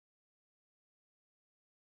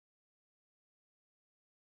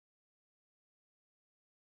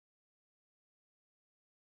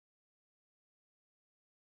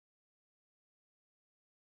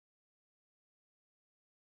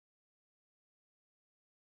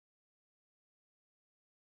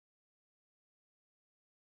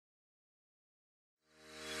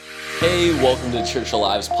Hey, welcome to the Church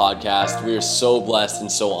Alive's podcast. We are so blessed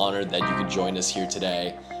and so honored that you could join us here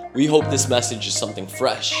today. We hope this message is something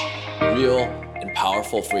fresh, real, and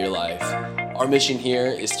powerful for your life. Our mission here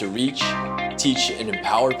is to reach, teach, and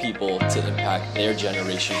empower people to impact their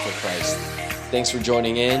generation for Christ. Thanks for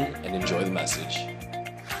joining in and enjoy the message.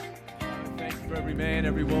 Thank you for every man,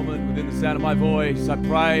 every woman within the sound of my voice. I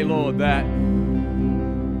pray, Lord, that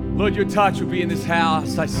Lord, your touch will be in this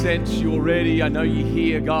house. I sense you already. I know you're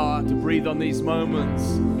here, God, to breathe on these moments.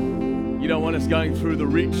 You don't want us going through the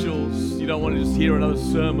rituals. You don't want to just hear another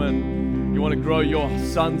sermon. You want to grow your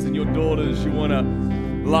sons and your daughters. You want to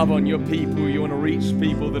love on your people. You want to reach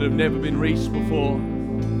people that have never been reached before.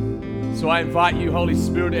 So I invite you, Holy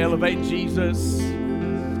Spirit, to elevate Jesus.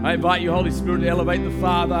 I invite you, Holy Spirit, to elevate the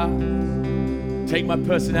Father. Take my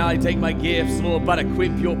personality, take my gifts, Lord, but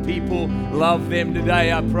equip your people. Love them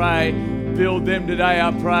today, I pray. Build them today,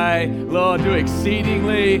 I pray. Lord, do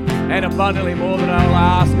exceedingly and abundantly more than I will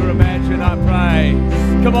ask or imagine, I pray.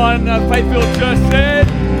 Come on, Faithfield Church said.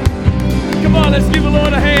 Come on, let's give the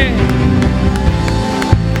Lord a hand.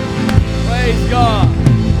 Praise God.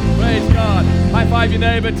 Praise God. High five your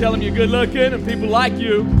neighbor, tell him you're good looking and people like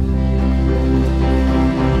you.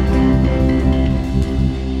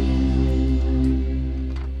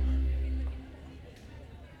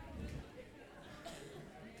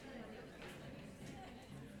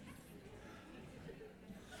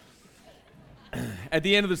 At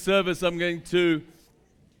the end of the service, I'm going to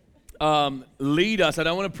lead us. I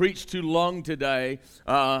don't want to preach too long today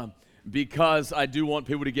because I do want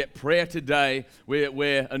people to get prayer today.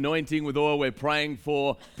 We're anointing with oil. We're praying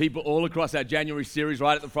for people all across our January series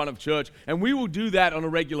right at the front of church. And we will do that on a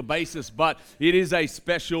regular basis, but it is a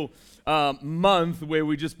special month where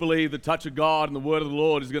we just believe the touch of God and the word of the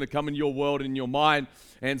Lord is going to come in your world and in your mind.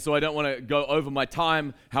 And so I don't want to go over my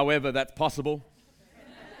time. However, that's possible.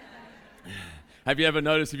 Have you ever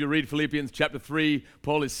noticed if you read Philippians chapter 3,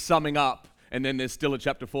 Paul is summing up, and then there's still a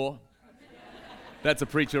chapter 4? That's a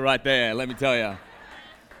preacher right there, let me tell you.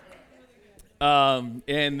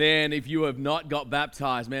 And then if you have not got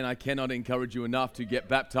baptized, man, I cannot encourage you enough to get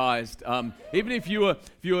baptized. Even if you were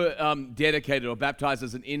dedicated or baptized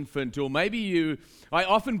as an infant, or maybe I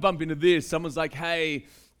often bump into this. Someone's like, hey,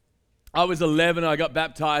 I was 11 and I got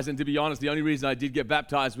baptized, and to be honest, the only reason I did get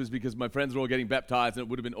baptized was because my friends were all getting baptized, and it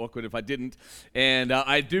would have been awkward if I didn't. And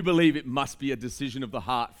I do believe it must be a decision of the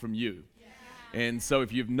heart from you. And so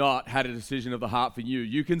if you've not had a decision of the heart for you,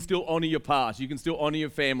 you can still honor your past. You can still honor your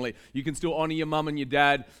family. You can still honor your mum and your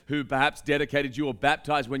dad who perhaps dedicated you or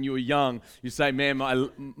baptized when you were young. You say, man,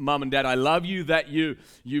 mum and dad, I love you that you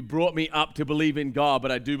brought me up to believe in God,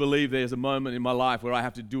 but I do believe there's a moment in my life where I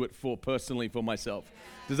have to do it personally for myself.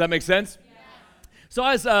 Does that make sense? Yeah. So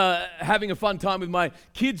I was having a fun time with my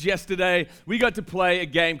kids yesterday. We got to play a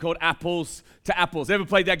game called Apples to Apples. Ever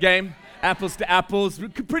played that game? Yeah. Apples to Apples.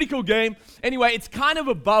 Pretty cool game. Anyway, it's kind of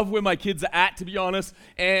above where my kids are at, to be honest.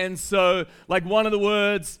 And so, like, one of the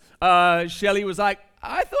words, Shelly was like,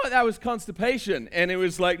 I thought that was constipation. And it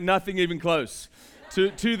was like nothing even close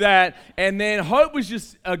to that. And then Hope was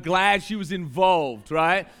just glad she was involved,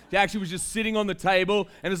 right? She actually was just sitting on the table.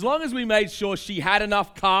 And as long as we made sure she had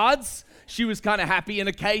enough cards, she was kind of happy. And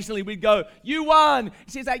occasionally we'd go, you won.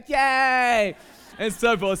 She's like, yay. And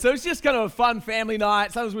so forth. So it's just kind of a fun family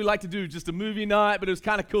night. Sometimes we like to do just a movie night, but it was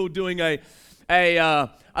kind of cool doing a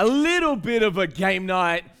little bit of a game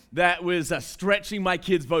night that was stretching my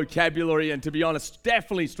kids' vocabulary. And to be honest,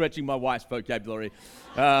 definitely stretching my wife's vocabulary.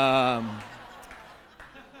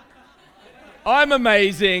 I'm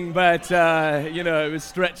amazing, but, it was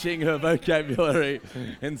stretching her vocabulary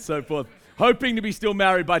and so forth. Hoping to be still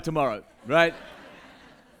married by tomorrow, right?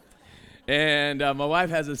 And my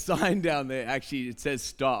wife has a sign down there. Actually, it says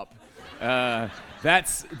stop.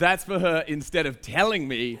 That's for her instead of telling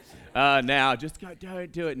me now, just go,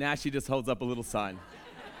 don't do it. Now she just holds up a little sign.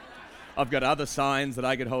 I've got other signs that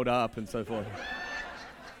I could hold up and so forth.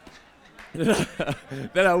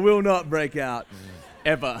 That I will not break out,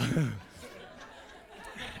 ever.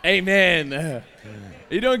 Amen. Are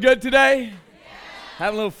you doing good today? Yeah.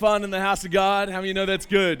 Having a little fun in the house of God? How many of you know that's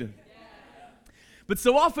good? Yeah. But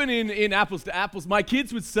so often in Apples to Apples, my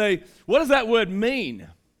kids would say, what does that word mean?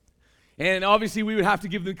 And obviously we would have to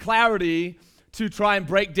give them clarity to try and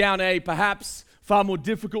break down a perhaps far more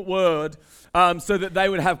difficult word so that they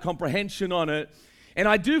would have comprehension on it. And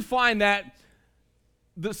I do find that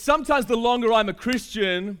sometimes the longer I'm a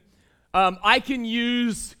Christian, I can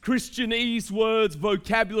use Christianese words,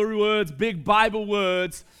 vocabulary words, big Bible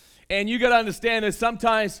words, and you got to understand that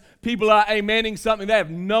sometimes people are amening something, they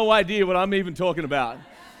have no idea what I'm even talking about.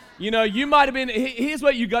 You know, you might have been, here's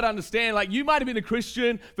what you got to understand. Like, you might have been a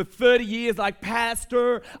Christian for 30 years, like,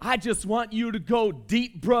 Pastor, I just want you to go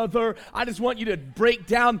deep, brother. I just want you to break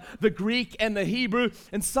down the Greek and the Hebrew.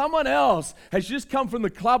 And someone else has just come from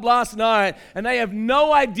the club last night, and they have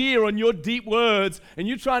no idea on your deep words, and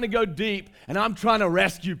you're trying to go deep, and I'm trying to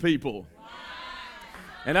rescue people.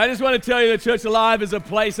 And I just want to tell you that Church Alive is a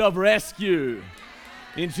place of rescue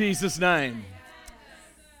in Jesus' name.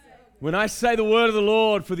 When I say the word of the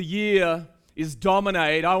Lord for the year is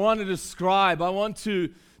dominate, I want to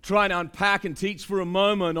try and unpack and teach for a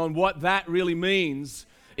moment on what that really means,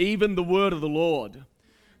 even the word of the Lord.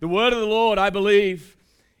 The word of the Lord, I believe,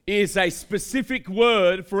 is a specific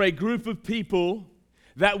word for a group of people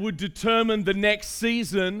that would determine the next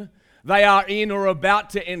season they are in or about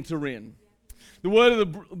to enter in. The word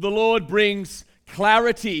of the Lord brings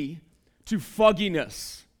clarity to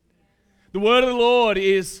fogginess. The word of the Lord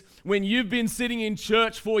is when you've been sitting in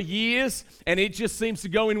church for years and it just seems to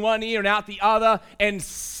go in one ear and out the other, and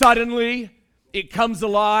suddenly it comes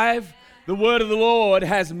alive. The word of the Lord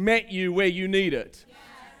has met you where you need it.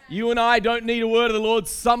 You and I don't need a word of the Lord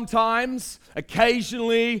sometimes,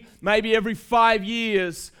 occasionally, maybe every 5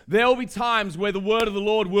 years. There will be times where the word of the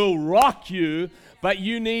Lord will rock you, but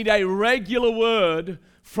you need a regular word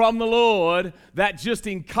from the Lord that just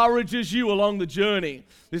encourages you along the journey.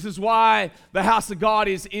 This is why the house of God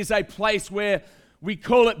is a place where we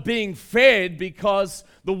call it being fed, because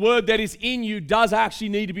the word that is in you does actually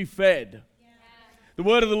need to be fed. Yeah. The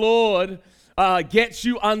word of the Lord gets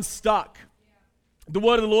you unstuck. The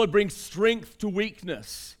word of the Lord brings strength to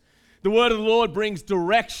weakness. The word of the Lord brings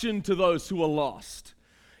direction to those who are lost.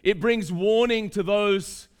 It brings warning to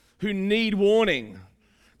those who need warning.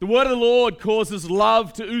 The word of the Lord causes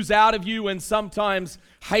love to ooze out of you when sometimes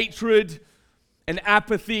hatred and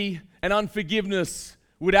apathy and unforgiveness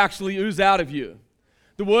would actually ooze out of you.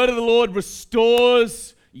 The word of the Lord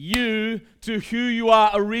restores you to who you are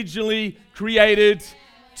originally created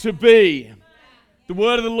to be. The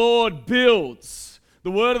word of the Lord builds. The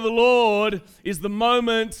word of the Lord is the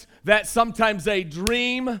moment that sometimes a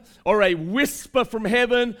dream or a whisper from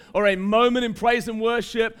heaven or a moment in praise and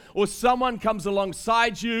worship, or someone comes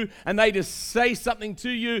alongside you and they just say something to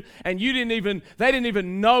you and they didn't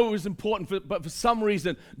even know it was important, but for some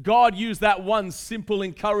reason God used that one simple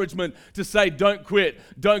encouragement to say, don't quit,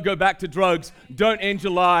 don't go back to drugs, don't end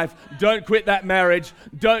your life, don't quit that marriage,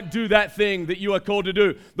 don't do that thing that you are called to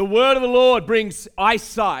do. The word of the Lord brings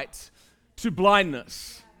eyesight to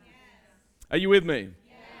blindness. Are you with me?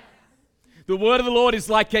 The word of the Lord is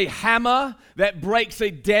like a hammer that breaks a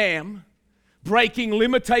dam, breaking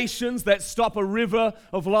limitations that stop a river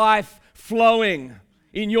of life flowing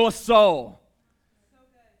in your soul.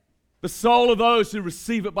 The soul of those who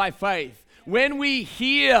receive it by faith. When we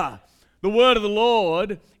hear the word of the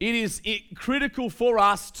Lord, it is critical for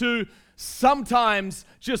us to sometimes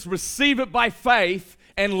just receive it by faith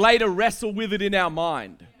and later wrestle with it in our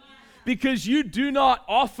mind. Because you do not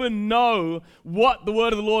often know what the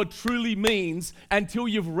word of the Lord truly means until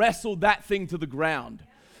you've wrestled that thing to the ground.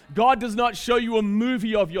 God does not show you a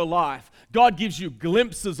movie of your life. God gives you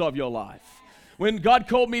glimpses of your life. When God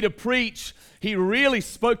called me to preach, He really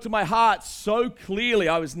spoke to my heart so clearly.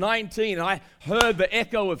 I was 19 and I heard the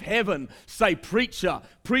echo of heaven say, preacher,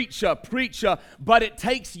 preacher, preacher. But it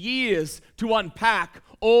takes years to unpack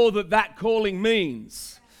all that calling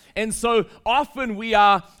means. And so often we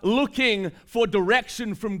are looking for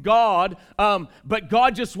direction from God, but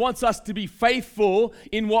God just wants us to be faithful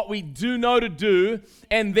in what we do know to do,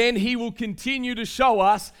 and then He will continue to show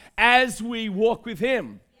us as we walk with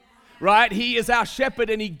Him. Right? He is our shepherd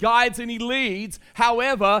and He guides and He leads.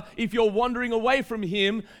 However, if you're wandering away from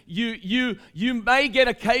Him, you may get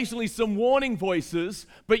occasionally some warning voices,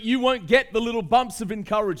 but you won't get the little bumps of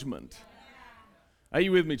encouragement. Are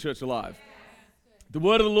you with me, Church Alive? The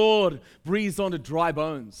word of the Lord breathes onto dry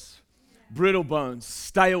bones, brittle bones,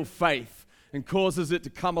 stale faith, and causes it to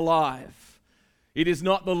come alive. It is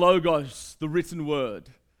not the Logos, the written word.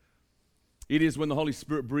 It is when the Holy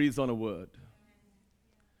Spirit breathes on a word.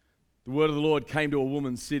 The word of the Lord came to a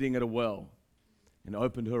woman sitting at a well and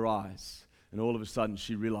opened her eyes, and all of a sudden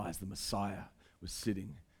she realized the Messiah was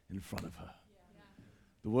sitting in front of her.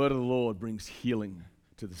 The word of the Lord brings healing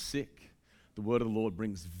to the sick. The word of the Lord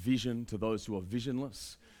brings vision to those who are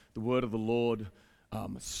visionless. The word of the Lord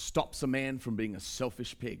stops a man from being a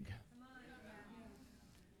selfish pig.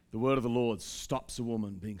 The word of the Lord stops a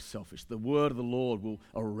woman being selfish. The word of the Lord will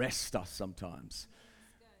arrest us sometimes.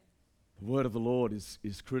 The word of the Lord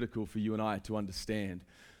is critical for you and I to understand.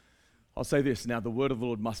 I'll say this now, the word of the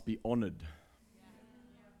Lord must be honored.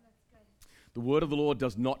 The word of the Lord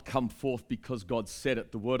does not come forth because God said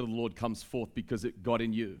it. The word of the Lord comes forth because it got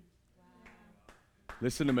in you.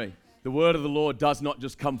 Listen to me. The word of the Lord does not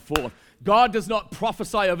just come forth. God does not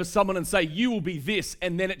prophesy over someone and say, you will be this,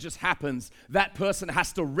 and then it just happens. That person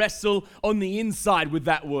has to wrestle on the inside with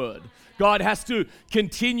that word. God has to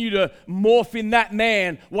continue to morph in that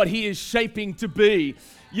man what he is shaping to be.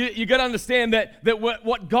 You got to understand that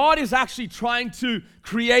what God is actually trying to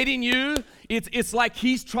create in you, it's like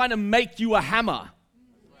he's trying to make you a hammer.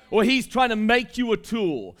 Or he's trying to make you a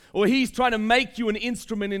tool. Or he's trying to make you an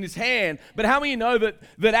instrument in his hand. But how many know that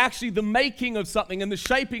actually the making of something and the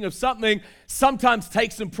shaping of something sometimes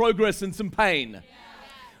takes some progress and some pain? Yeah.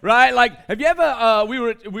 Right? Like, have you ever,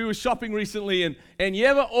 we were shopping recently, and you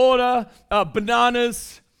ever order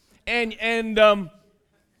bananas and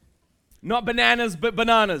not bananas, but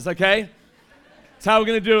bananas, okay? That's how we're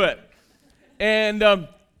going to do it.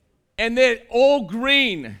 And they're all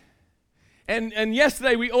green. And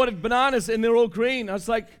yesterday we ordered bananas and they're all green. I was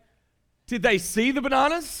like, did they see the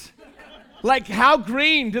bananas? Like, how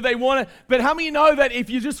green do they want to? But how many know that if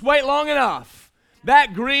you just wait long enough,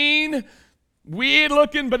 that green,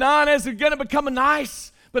 weird-looking bananas are going to become a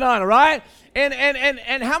nice banana, right? And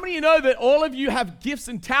how many of you know that all of you have gifts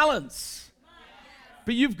and talents?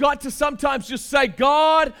 But you've got to sometimes just say,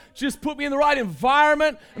 God, just put me in the right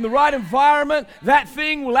environment. In the right environment, that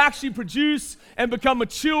thing will actually produce and become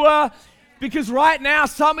mature. Because right now,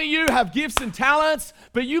 some of you have gifts and talents,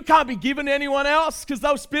 but you can't be given to anyone else because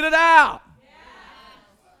they'll spit it out.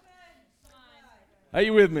 Yeah. Are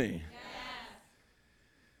you with me? Yeah.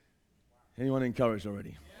 Anyone encouraged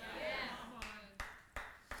already? Yeah.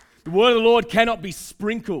 The word of the Lord cannot be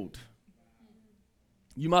sprinkled.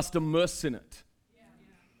 You must immerse in it.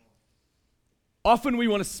 Often we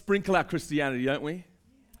want to sprinkle our Christianity, don't we?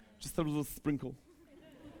 Just a little sprinkle.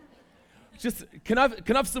 Just, can I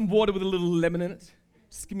have some water with a little lemon in it?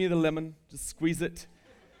 Just give me the lemon. Just squeeze it.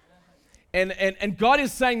 And God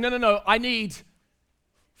is saying, no, I need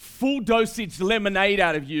full dosage lemonade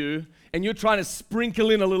out of you, and you're trying to sprinkle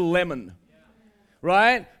in a little lemon.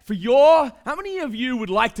 Right? How many of you would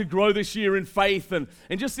like to grow this year in faith and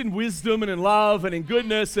just in wisdom and in love and in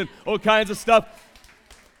goodness and all kinds of stuff?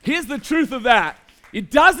 Here's the truth of that. It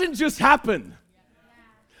doesn't just happen.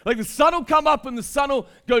 Like, the sun will come up and the sun will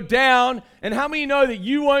go down, and how many know that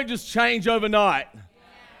you won't just change overnight?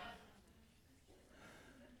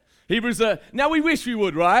 Hebrews, now we wish we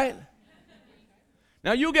would, right?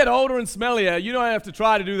 Now you'll get older and smellier. You don't have to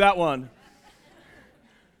try to do that one.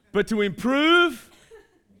 But to improve,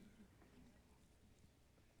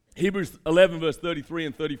 Hebrews 11 verse 33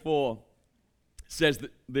 and 34 says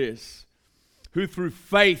this, who through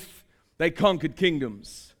faith they conquered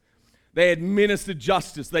kingdoms. They administered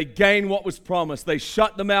justice. They gained what was promised. They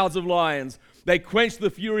shut the mouths of lions. They quenched the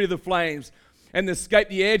fury of the flames and escaped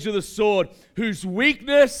the edge of the sword, whose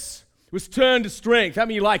weakness was turned to strength. How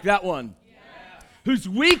many of you like that one? Yeah. Whose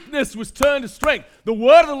weakness was turned to strength. The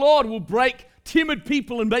word of the Lord will break timid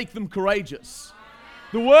people and make them courageous.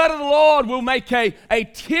 The word of the Lord will make a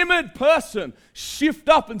timid person shift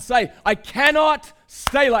up and say, I cannot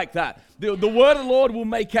stay like that. The word of the Lord will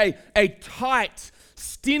make a tight,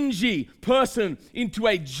 stingy person into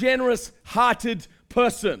a generous-hearted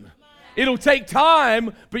person. It'll take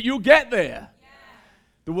time, but you'll get there.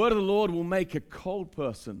 The word of the Lord will make a cold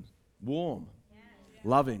person warm,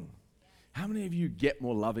 loving. How many of you get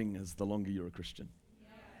more loving as the longer you're a Christian?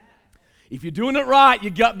 If you're doing it right,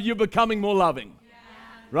 you're becoming more loving.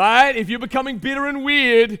 Right? If you're becoming bitter and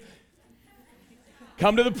weird,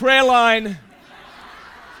 come to the prayer line.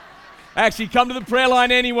 Actually, come to the prayer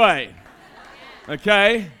line anyway.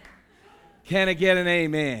 Okay? Can I get an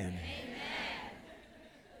amen? Amen?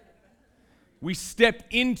 We step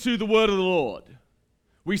into the word of the Lord.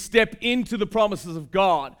 We step into the promises of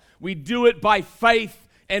God. We do it by faith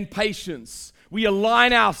and patience. We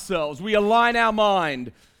align ourselves. We align our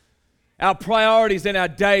mind, our priorities, and our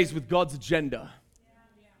days with God's agenda.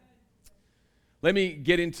 Let me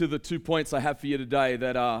get into the 2 points I have for you today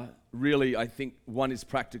that are really, I think, one is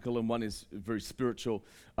practical and one is very spiritual.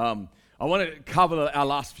 I want to cover our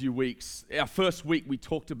last few weeks. Our first week, we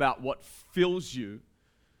talked about what fills you,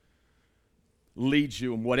 leads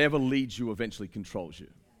you, and whatever leads you eventually controls you.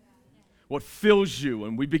 What fills you.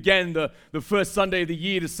 And we began the first Sunday of the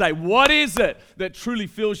year to say, what is it that truly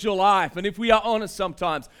fills your life? And if we are honest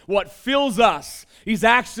sometimes, what fills us is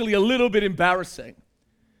actually a little bit embarrassing.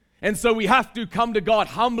 And so we have to come to God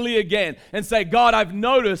humbly again and say, God, I've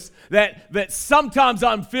noticed that sometimes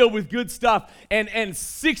I'm filled with good stuff and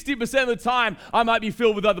 60% of the time I might be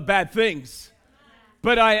filled with other bad things.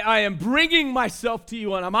 But I am bringing myself to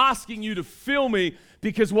you and I'm asking you to fill me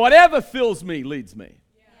Because whatever fills me leads me.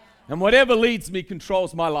 And whatever leads me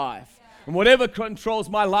controls my life. And whatever controls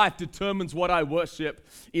my life determines what I worship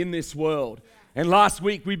in this world. And last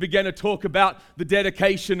week we began to talk about the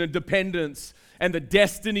dedication and dependence and the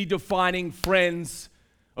destiny-defining friends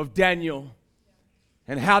of Daniel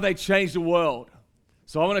and how they changed the world.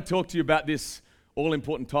 So I want to talk to you about this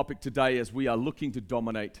all-important topic today as we are looking to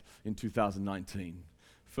dominate in 2019.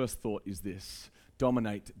 First thought is this: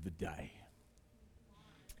 dominate the day.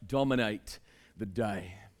 Dominate the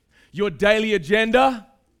day. Your daily agenda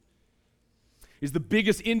is the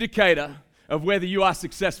biggest indicator of whether you are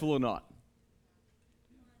successful or not.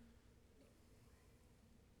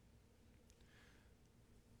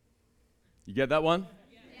 You get that one?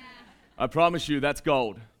 Yeah. I promise you, that's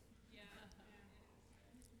gold. Yeah.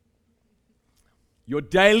 Your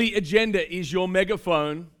daily agenda is your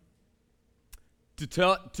megaphone to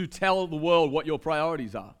tell the world what your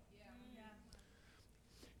priorities are. Yeah.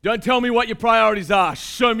 Don't tell me what your priorities are.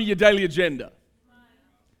 Show me your daily agenda.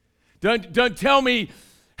 Don't tell me,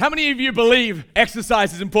 how many of you believe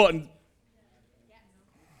exercise is important?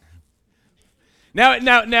 Now's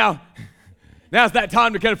that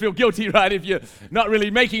time to kind of feel guilty, right? If you're not really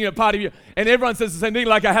making it a part of you. And everyone says the same thing,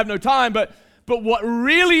 like I have no time. But what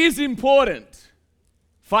really is important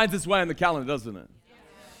finds its way on the calendar, doesn't it?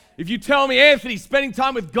 If you tell me, Anthony, spending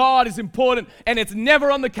time with God is important and it's never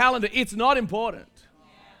on the calendar, it's not important.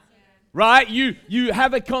 Right? You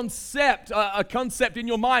have a concept in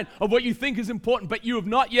your mind of what you think is important, but you have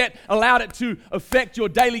not yet allowed it to affect your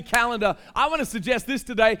daily calendar. I want to suggest this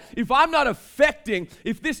today.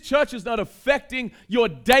 If this church is not affecting your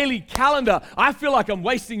daily calendar, I feel like I'm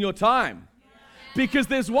wasting your time. Because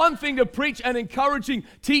there's one thing to preach an encouraging,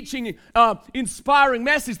 teaching, inspiring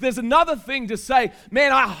message. There's another thing to say,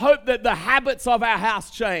 man, I hope that the habits of our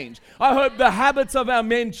house change. I hope the habits of our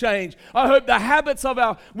men change. I hope the habits of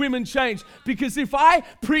our women change. Because if I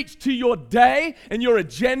preach to your day and your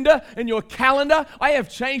agenda and your calendar, I have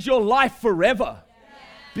changed your life forever.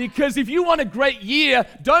 Because if you want a great year,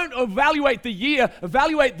 don't evaluate the year,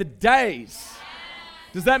 evaluate the days.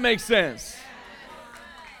 Does that make sense?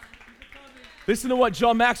 Listen to what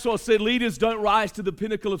John Maxwell said: leaders don't rise to the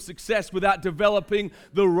pinnacle of success without developing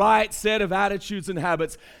the right set of attitudes and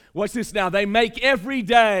habits. Watch this now. They make every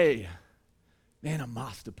day, man, a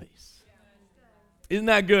masterpiece. Isn't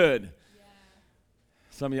that good?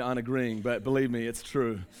 Some of you aren't agreeing, but believe me, it's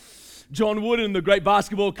true. John Wooden, the great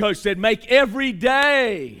basketball coach, said, make every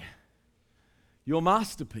day your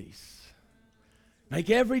masterpiece.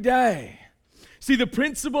 Make every day. See, the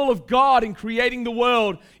principle of God in creating the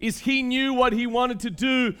world is He knew what He wanted to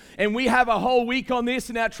do, and we have a whole week on this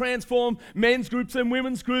in our Transform men's groups and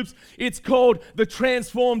women's groups. It's called the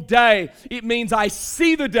Transform Day. It means I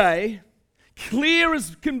see the day, clear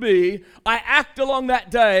as can be, I act along that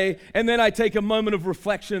day, and then I take a moment of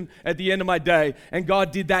reflection at the end of my day. And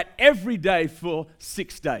God did that every day for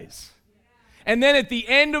 6 days. And then at the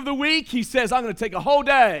end of the week, He says, I'm going to take a whole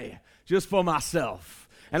day just for myself.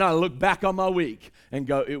 And I look back on my week and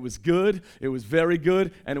go, it was good, it was very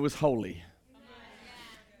good, and it was holy.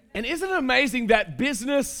 And isn't it amazing that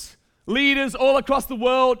business leaders all across the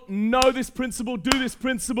world know this principle, do this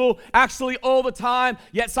principle actually all the time,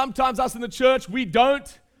 yet sometimes us in the church, we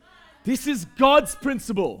don't? This is God's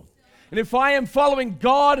principle. And if I am following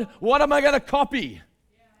God, what am I going to copy?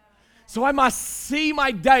 So I must see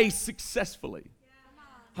my day successfully.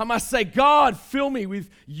 I must say, God, fill me with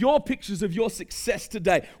your pictures of your success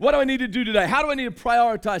today. What do I need to do today? How do I need to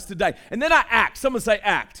prioritize today? And then I act. Someone say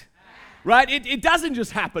act. Right? It doesn't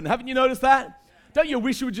just happen. Haven't you noticed that? Don't you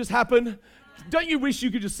wish it would just happen? Don't you wish you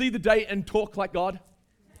could just see the day and talk like God?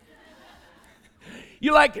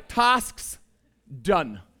 You like tasks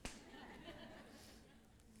done.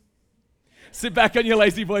 Sit back on your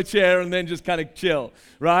lazy boy chair and then just kind of chill,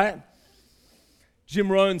 right? Jim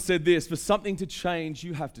Rohn said this: for something to change,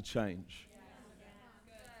 you have to change.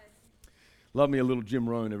 Love me a little Jim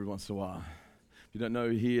Rohn every once in a while. If you don't know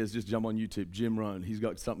who he is, just jump on YouTube. Jim Rohn. He's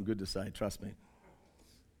got something good to say, trust me.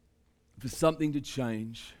 For something to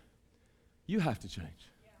change, you have to change.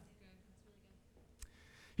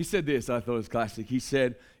 He said this, I thought it was classic. He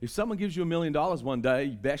said, if someone gives you $1 million one day,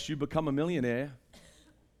 best you become a millionaire.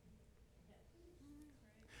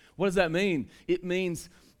 What does that mean? It means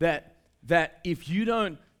that if you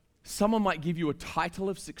don't, someone might give you a title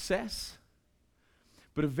of success,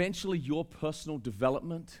 but eventually your personal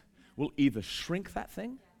development will either shrink that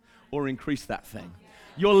thing or increase that thing.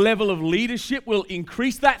 Your level of leadership will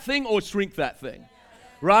increase that thing or shrink that thing,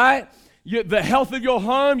 right? The health of your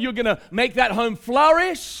home, you're going to make that home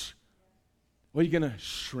flourish, or you're going to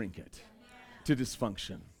shrink it to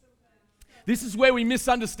dysfunction. This is where we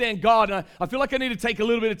misunderstand God. And I feel like I need to take a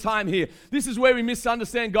little bit of time here. This is where we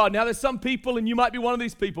misunderstand God. Now, there's some people, and you might be one of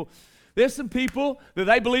these people. There's some people that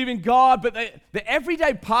they believe in God, but the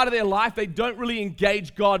everyday part of their life, they don't really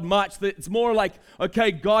engage God much. It's more like,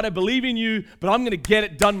 okay, God, I believe in you, but I'm going to get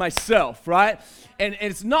it done myself, right? And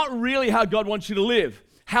it's not really how God wants you to live.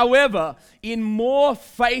 However, in more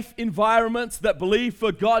faith environments that believe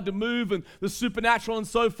for God to move and the supernatural and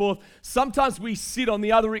so forth, sometimes we sit on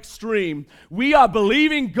the other extreme. We are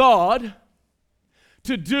believing God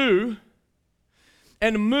to do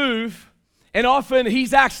and move, and often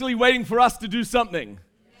He's actually waiting for us to do something.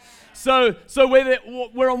 So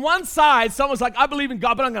we're on one side, someone's like, I believe in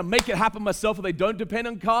God, but I'm going to make it happen myself, or they don't depend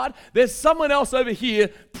on God. There's someone else over here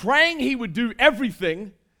praying He would do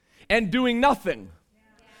everything and doing nothing.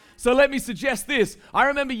 So let me suggest this. I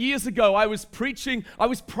remember years ago, I was praying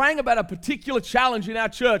about a particular challenge in our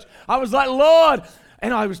church. I was like, Lord,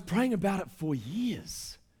 and I was praying about it for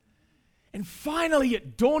years. And finally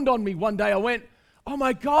it dawned on me one day. I went, oh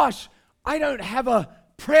my gosh, I don't have a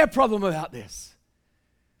prayer problem about this.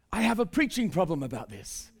 I have a preaching problem about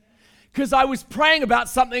this. Because I was praying about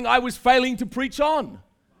something I was failing to preach on.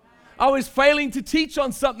 I was failing to teach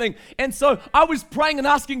on something. And so I was praying and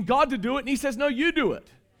asking God to do it, and He says, no, you do it.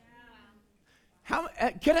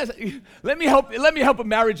 Let me help a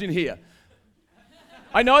marriage in here.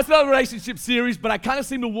 I know it's not a relationship series, but I kind of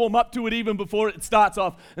seem to warm up to it even before it starts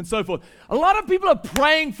off and so forth. A lot of people are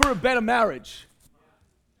praying for a better marriage.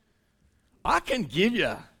 I can give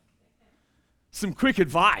you some quick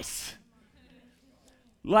advice.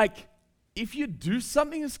 Like, if you do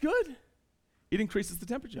something that's good, it increases the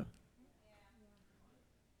temperature.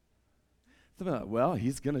 Well,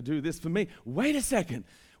 He's going to do this for me. Wait a second.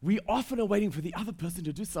 We often are waiting for the other person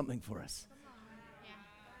to do something for us.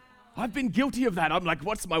 I've been guilty of that. I'm like,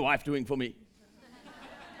 what's my wife doing for me?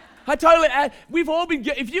 We've all been,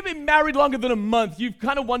 if you've been married longer than a month, you've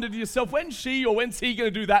kind of wondered to yourself, when's she or when's he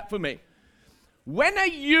going to do that for me? When are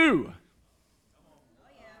you?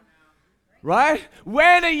 Right?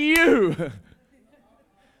 When are you?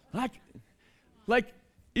 like,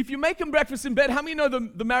 if you make them breakfast in bed, how many know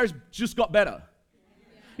the marriage just got better?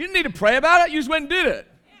 You didn't need to pray about it, you just went and did it.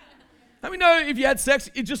 How many know if you had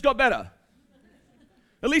sex, it just got better?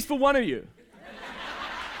 At least for one of you.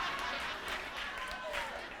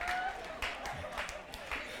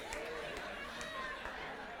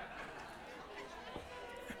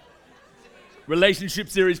 Relationship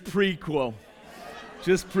series prequel.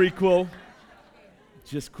 Just prequel.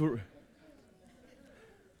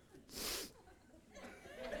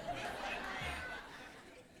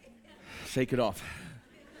 Shake it off.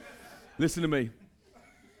 Listen to me.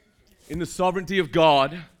 In the sovereignty of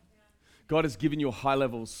God, God has given you a high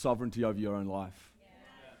level of sovereignty over your own life.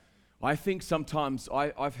 I think sometimes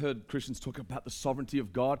I've heard Christians talk about the sovereignty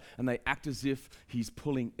of God, and they act as if He's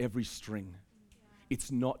pulling every string.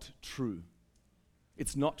 It's not true.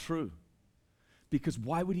 It's not true. Because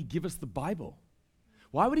why would He give us the Bible?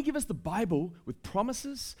 Why would He give us the Bible with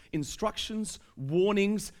promises, instructions,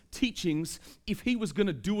 warnings, teachings, if He was going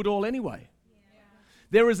to do it all anyway?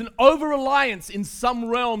 There is an over-reliance in some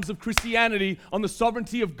realms of Christianity on the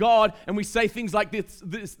sovereignty of God, and we say things like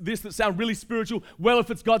this that sound really spiritual. Well,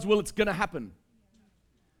 if it's God's will, it's going to happen.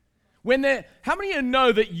 How many of you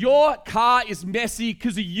know that your car is messy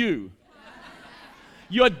because of you?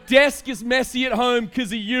 Your desk is messy at home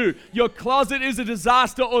because of you. Your closet is a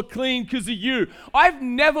disaster or clean because of you. I've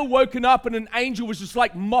never woken up and an angel was just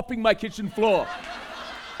like mopping my kitchen floor.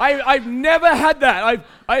 I've never had that.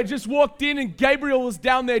 I just walked in and Gabriel was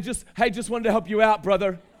down there just wanted to help you out,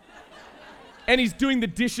 brother. And he's doing the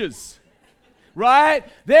dishes, right?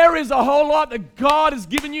 There is a whole lot that God has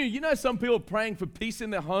given you. You know, some people are praying for peace in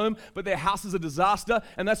their home, but their house is a disaster,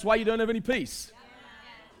 and that's why you don't have any peace.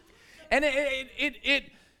 And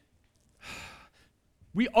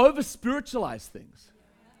we over-spiritualize things.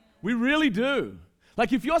 We really do.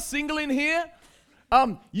 Like if you're single in here,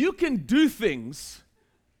 you can do things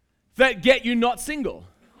that get you not single.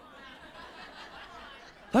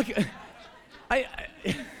 Like,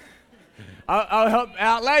 I'll help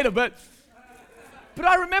out later, but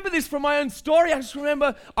I remember this from my own story. I just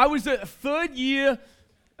remember I was a third year,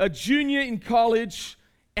 a junior in college,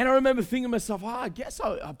 and I remember thinking to myself, I guess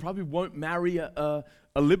I probably won't marry a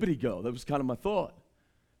Liberty girl. That was kind of my thought.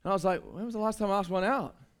 And I was like, when was the last time I asked one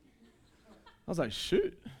out? I was like,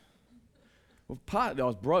 shoot. Well, partly I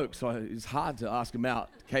was broke, so it's hard to ask them out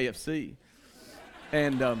at KFC.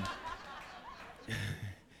 And,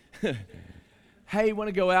 hey, want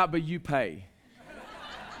to go out, but you pay.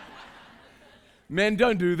 Men,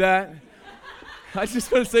 don't do that. I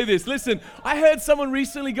just want to say this. Listen, I heard someone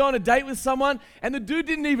recently go on a date with someone, and the dude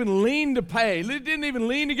didn't even lean to pay. He didn't even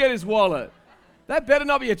lean to get his wallet. That better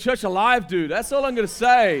not be a church alive dude. That's all I'm going to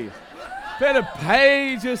say. Better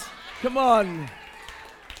pay, just, come on.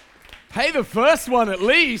 Pay the first one at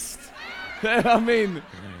least. I mean,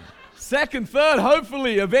 second, third,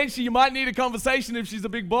 hopefully. Eventually you might need a conversation if she's a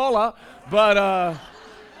big baller. But,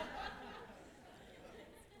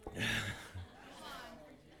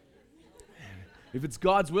 if it's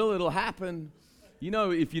God's will, it'll happen. You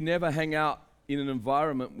know, if you never hang out in an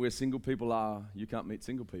environment where single people are, you can't meet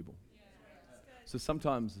single people. So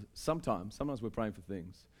sometimes we're praying for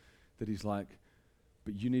things that he's like,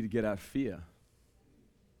 but you need to get out of fear.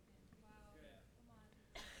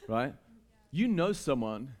 Right? You know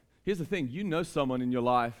someone, here's the thing, you know someone in your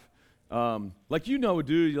life, like you know a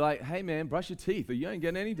dude, you're like, hey man, brush your teeth or you ain't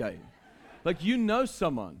getting any date. Like you know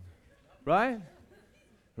someone, right?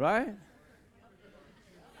 Right?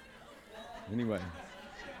 Anyway.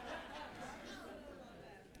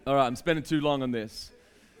 All right, I'm spending too long on this.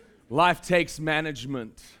 Life takes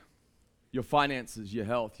management. Your finances, your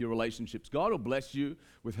health, your relationships. God will bless you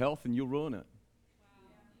with health and you'll ruin it.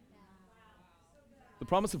 The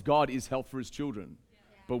promise of God is health for his children,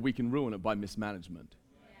 but we can ruin it by mismanagement.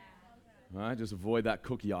 All right, just avoid that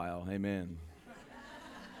cookie aisle. Amen.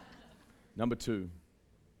 Number two,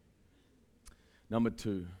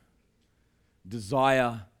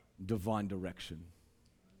 desire divine direction.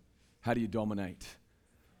 How do you dominate?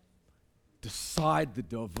 Decide the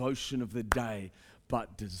devotion of the day,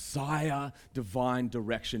 but desire divine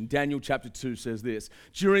direction. Daniel chapter 2 says this,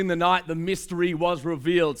 during the night the mystery was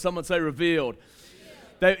revealed. Someone say revealed.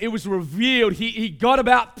 It was revealed. He got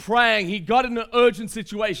about praying. He got in an urgent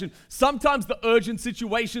situation. Sometimes the urgent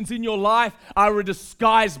situations in your life are a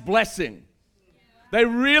disguised blessing. They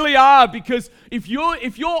really are, because if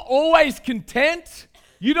you're always content,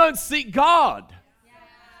 you don't seek God.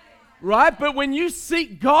 Right? But when you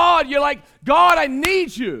seek God, you're like, God, I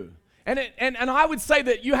need you. And I would say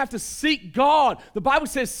that you have to seek God. The Bible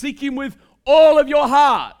says seek him with all of your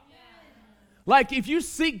heart. Like if you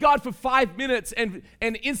seek God for 5 minutes and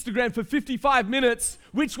Instagram for 55 minutes,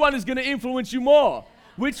 which one is going to influence you more?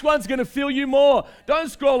 Which one's going to fill you more? Don't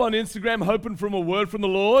scroll on Instagram hoping for a word from the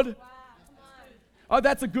Lord. Oh,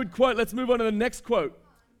 that's a good quote. Let's move on to the next quote.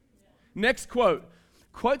 Next quote.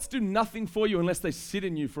 Quotes do nothing for you unless they sit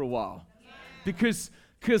in you for a while. Because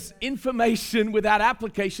information without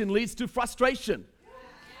application leads to frustration.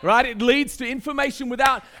 Right? It leads to information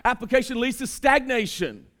without application leads to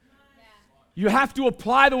stagnation. You have to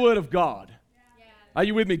apply the word of God. Are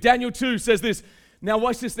you with me? Daniel 2 says this. Now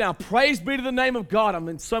watch this now. Praise be to the name of God. I'm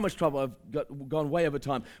in so much trouble. I've gone way over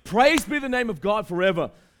time. Praise be the name of God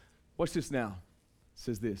forever. Watch this now. It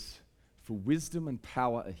says this. For wisdom and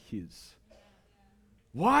power are his.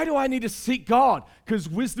 Why do I need to seek God? Because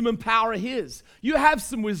wisdom and power are his. You have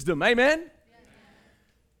some wisdom. Amen?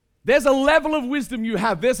 There's a level of wisdom you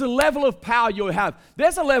have. There's a level of power you have.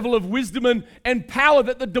 There's a level of wisdom and power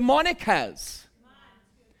that the demonic has.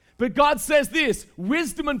 But God says this,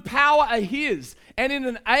 wisdom and power are his. And in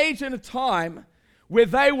an age and a time where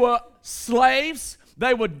they were slaves,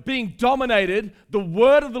 they were being dominated, the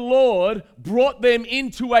word of the Lord brought them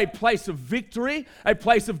into a place of victory, a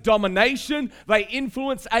place of domination. They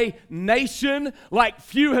influenced a nation like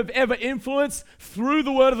few have ever influenced through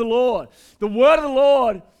the word of the Lord. The word of the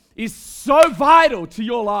Lord is so vital to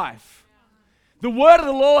your life. The word of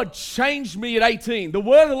the Lord changed me at 18. The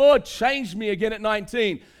word of the Lord changed me again at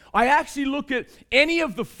 19. I actually look at any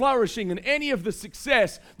of the flourishing and any of the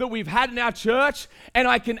success that we've had in our church, and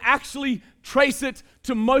I can actually trace it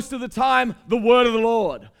to most of the time the word of the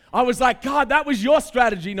Lord. I was like, God, that was your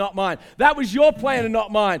strategy, not mine. That was your plan and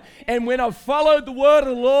not mine. And when I've followed the word of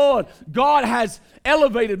the Lord, God has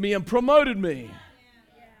elevated me and promoted me.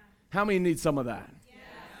 How many need some of that?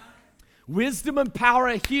 Wisdom and power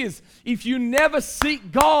are his. If you never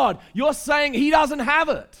seek God, you're saying he doesn't have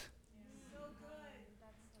it.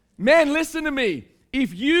 Man, listen to me.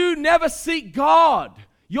 If you never seek God,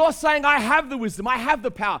 you're saying I have the wisdom, I have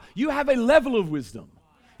the power. You have a level of wisdom.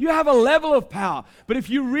 You have a level of power. But if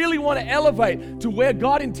you really want to elevate to where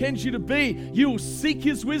God intends you to be, you will seek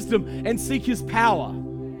his wisdom and seek his power.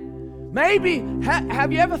 Maybe,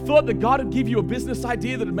 have you ever thought that God would give you a business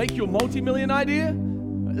idea that would make you a multi-millionaire?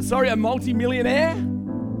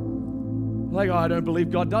 Like, oh, I don't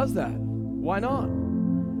believe God does that. Why not?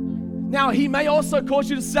 Now, he may also cause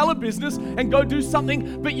you to sell a business and go do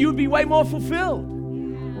something, but you'd be way more fulfilled.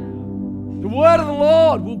 The word of the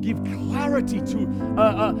Lord will give clarity to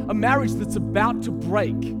a marriage that's about to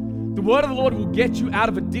break. The word of the Lord will get you out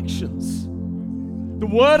of addictions. The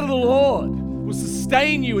word of the Lord will will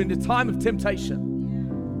sustain you in the time of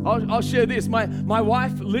temptation. I'll share this. My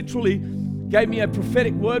wife literally gave me a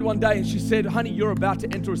prophetic word one day, and she said, honey, you're about to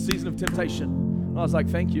enter a season of temptation. And I was like,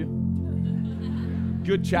 thank you.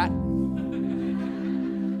 Good chat.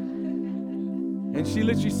 And she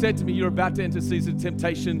literally said to me, you're about to enter a season of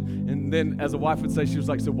temptation. And then, as a wife would say, she was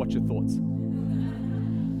like, so what's your thoughts?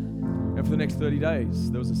 And for the next 30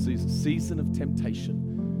 days, there was a season of temptation.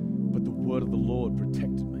 But the word of the Lord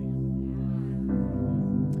protected me.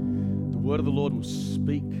 The word of the Lord will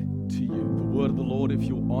speak to you. The word of the Lord, if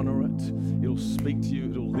you'll honor it, it'll speak to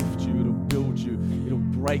you, it'll lift you, it'll build you, it'll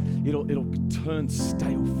break, it'll turn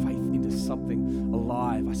stale faith into something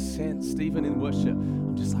alive. I sense, even in worship,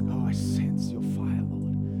 I'm just like, oh, I sense your fire,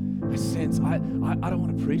 Lord. I sense, I don't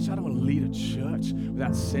want to preach, I don't want to lead a church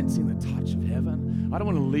without sensing the touch of heaven. I don't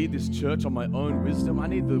want to lead this church on my own wisdom. I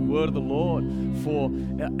need the word of the Lord for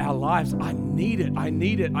our lives. I need it. I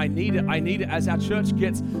need it. I need it. I need it. As our church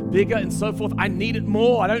gets bigger and so forth, I need it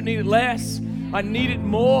more. I don't need it less. I need it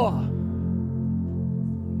more.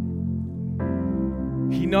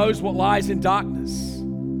 He knows what lies in darkness.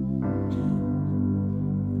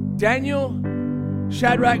 Daniel,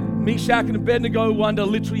 Shadrach, Meshach, and Abednego were under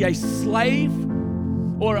literally a slave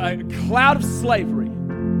or a cloud of slavery.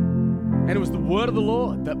 And it was the word of the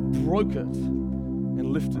Lord that broke it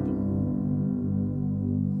and lifted them.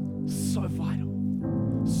 So vital.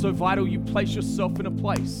 So vital you place yourself in a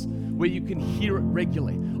place where you can hear it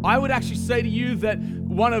regularly. I would actually say to you that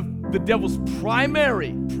one of the devil's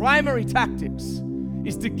primary tactics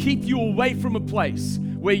is to keep you away from a place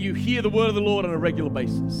where you hear the word of the Lord on a regular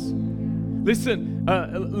basis. Listen,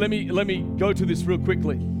 let me go to this real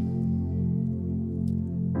quickly.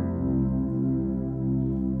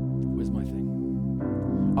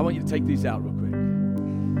 I want you to take these out real quick.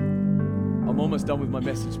 I'm almost done with my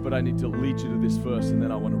message, but I need to lead you to this first, and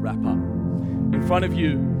then I want to wrap up. In front of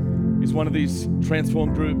you is one of these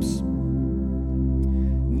transform groups.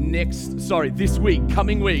 This week,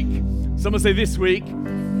 coming week. Someone say this week.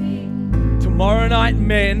 Tomorrow night,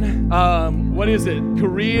 men. What is it?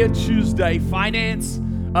 Career Tuesday, finance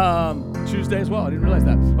Tuesday as well. I didn't realize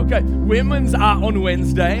that. Okay, women's are on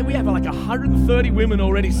Wednesday. We have like 130 women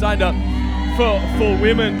already signed up for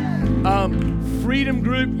women. Freedom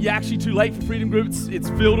group, you're actually too late for freedom group. It's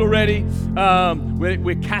filled already.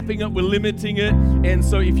 We're capping it, we're limiting it. And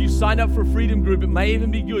so if you sign up for a freedom group, it may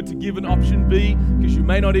even be good to give an option B because you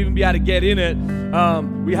may not even be able to get in it.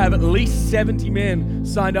 We have at least 70 men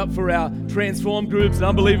signed up for our transform groups, and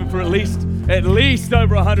I'm believing for at least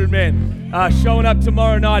over 100 men showing up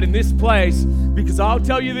tomorrow night in this place, because I'll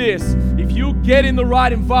tell you this, if you get in the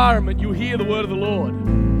right environment, you'll hear the word of the Lord.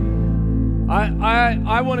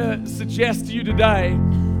 I want to suggest to you today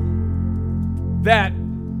that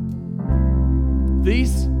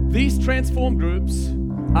these transform groups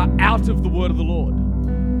are out of the word of the Lord.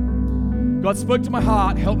 God spoke to my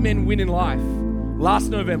heart, help men win in life. Last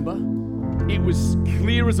November, it was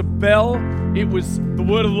clear as a bell. It was the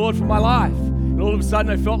word of the Lord for my life. And all of a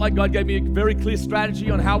sudden, I felt like God gave me a very clear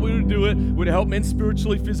strategy on how we would do it. We would help men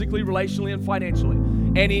spiritually, physically, relationally, and financially.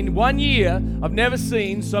 And in 1 year, I've never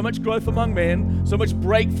seen so much growth among men, so much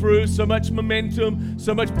breakthrough, so much momentum,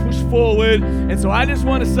 so much push forward. And so I just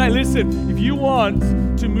want to say, listen, if you want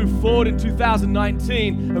to move forward in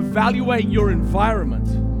 2019, evaluate your environment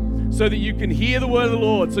so that you can hear the word of the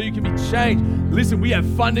Lord, so you can be changed. Listen, we have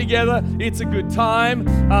fun together. It's a good time.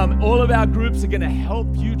 All of our groups are going to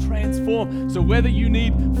help you transform. So whether you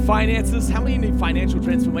need finances, how many need financial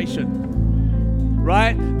transformation?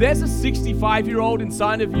 Right? There's a 65-year-old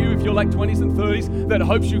inside of you, if you're like 20s and 30s, that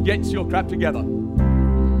hopes you get your crap together.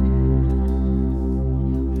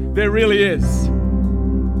 There really is.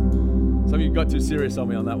 Some of you got too serious on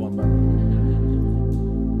me on that one, but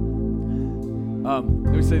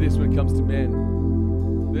let me say this when it comes to men.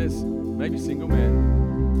 There's maybe single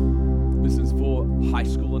men. This is for high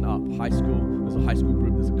school and up. High school, there's a high school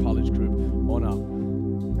group, there's a college group on up.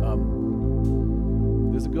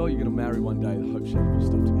 There's a girl you're going to marry one day that hopes she has her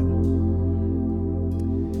stuff together.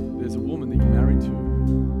 There's a woman that you're married to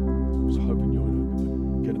who's hoping you're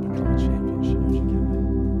going to become a champion. She knows you can be.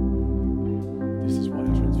 This is what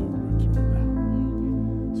our transform groups are all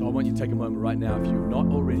about. So I want you to take a moment right now. If you've not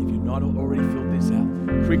already filled this out,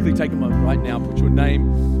 quickly take a moment right now. Put your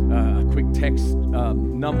name, a quick text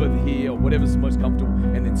number here, or whatever's most comfortable,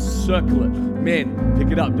 and then circle it. Men,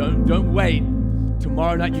 pick it up. Don't wait.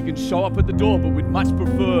 Tomorrow night you can show up at the door, but we'd much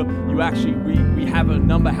prefer you actually, we have a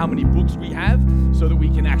number how many books we have so that we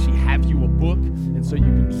can actually have you a book, and so you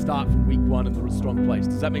can start from week 1 in the strong place.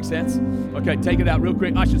 Does that make sense? Okay, take it out real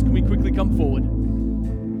quick. Ushers, can we quickly come forward?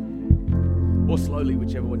 Or slowly,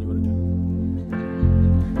 whichever one you want to do.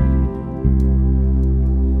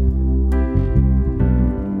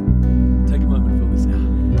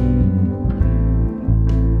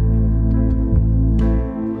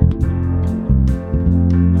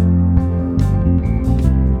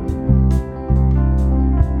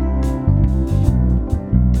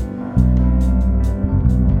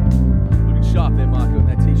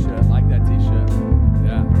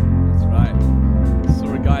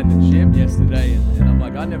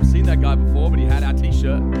 I'd never seen that guy before, but he had our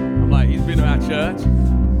t-shirt. I'm like, he's been to our church.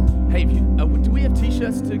 Hey, do we have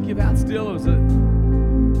t-shirts to give out still, or is it?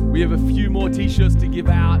 We have a few more t-shirts to give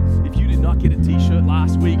out. If you did not get a t-shirt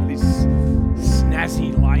last week, these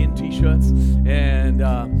snazzy lion t-shirts, and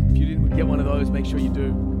if you didn't get one of those, make sure you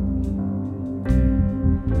do.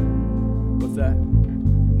 What's that?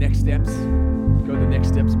 Next Steps. Go to the Next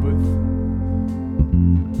Steps booth.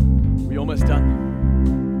 We almost done.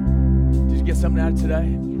 Did you get something out of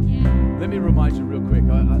today? Yeah. Let me remind you real quick.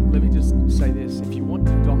 Let me just say this. If you want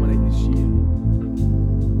to dominate this year,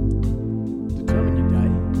 determine your day.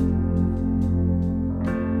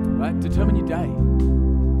 Right? Determine your day.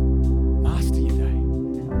 Master your day.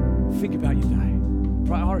 Think about your day.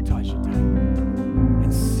 Prioritize your day.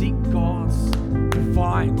 And seek God's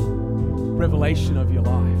divine revelation of your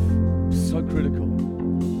life. So critical.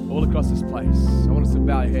 All across this place. I want us to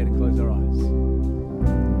bow our head and close our eyes.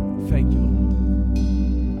 Thank you, Lord.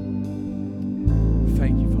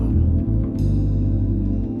 Thank you, Father.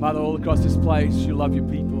 Father, all across this place, you love your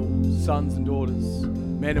people, sons and daughters,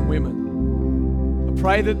 men and women. I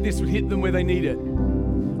pray that this would hit them where they need it.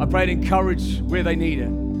 I pray to encourage where they need it.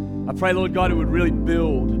 I pray, Lord God, it would really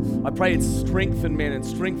build. I pray it strengthen men and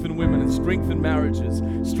strengthen women and strengthen marriages,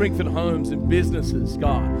 strengthen homes and businesses,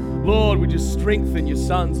 God. Lord, would you strengthen your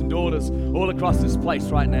sons and daughters all across this place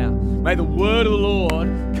right now. May the word of the Lord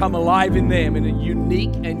come alive in them in a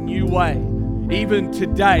unique and new way. Even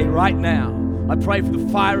today, right now, I pray for the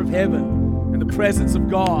fire of heaven and the presence of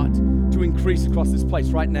God to increase across this place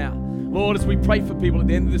right now. Lord, as we pray for people at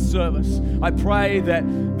the end of this service, I pray that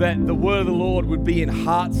the word of the Lord would be in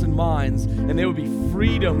hearts and minds, and there would be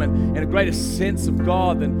freedom and a greater sense of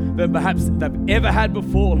God than perhaps they've ever had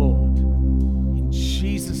before, Lord. In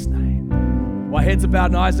Jesus' name. While heads are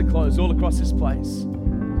bowed and eyes are closed all across this place.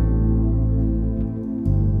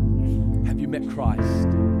 Have you met Christ?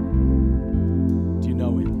 Do you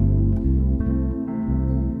know Him?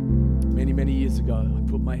 Many, many years ago, I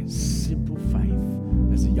put my simple faith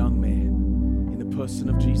as a young man in the person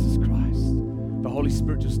of Jesus Christ. The Holy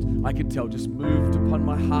Spirit I could tell, just moved upon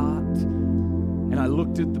my heart. And I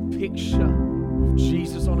looked at the picture of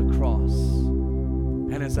Jesus on a cross.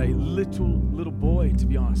 And as a little boy, to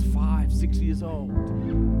be honest, 5, 6 years old,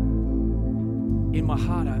 in my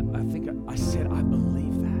heart, I think I said, I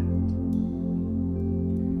believe that.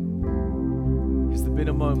 Has there been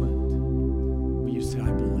a moment where you said,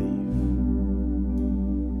 I believe?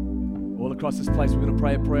 All across this place, we're going to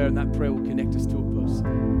pray a prayer, and that prayer will connect us to a person.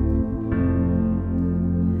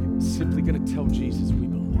 We're simply going to tell Jesus we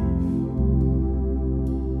believe.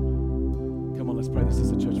 Come on, let's pray this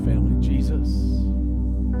as a church family. Jesus,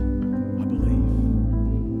 I believe.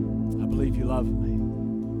 I believe you love me.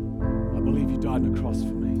 I believe you died on a cross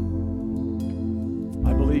for me.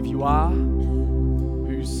 I believe you are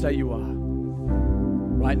who you say you are.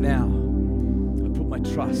 Right now, I put my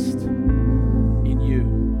trust in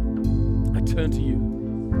you. I turn to you,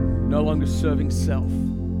 no longer serving self.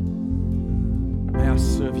 Now I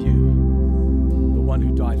serve you, the one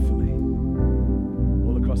who died for me.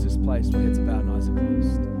 All across this place, where heads are bowed and eyes are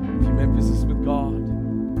closed. If you meant business with God,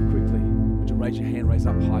 quickly, would you raise your hand, raise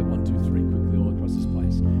up high, 1, 2, 3, quickly, all across this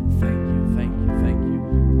place. Thank you, thank you, thank you.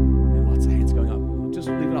 And lots of hands going up. Just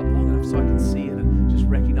leave it up long enough so I can see it and just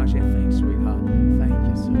recognize you. Thanks, sweetheart. Thank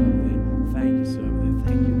you, sir, over there. Thank you, sir, over there.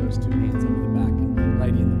 Thank you. Those 2 hands over the back and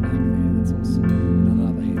lady in the back there. That's awesome. And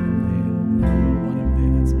another hand over there. Another one over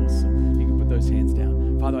there. That's awesome. You can put those hands down.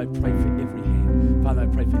 Father, I pray for every hand. Father, I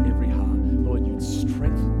pray for every heart. Lord, you'd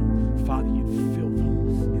strengthen them. Father, you'd fill them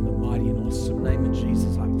in the mighty and awesome name of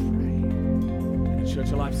Jesus, I pray. And the Church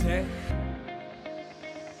of Life said,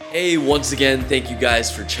 Hey, once again, thank you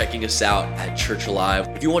guys for checking us out at Church Alive.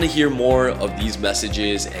 If you want to hear more of these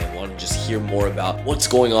messages and want to just hear more about what's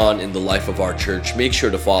going on in the life of our church, make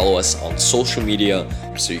sure to follow us on social media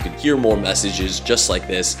so you can hear more messages just like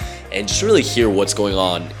this and just really hear what's going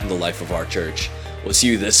on in the life of our church. We'll see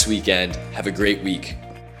you this weekend. Have a great week.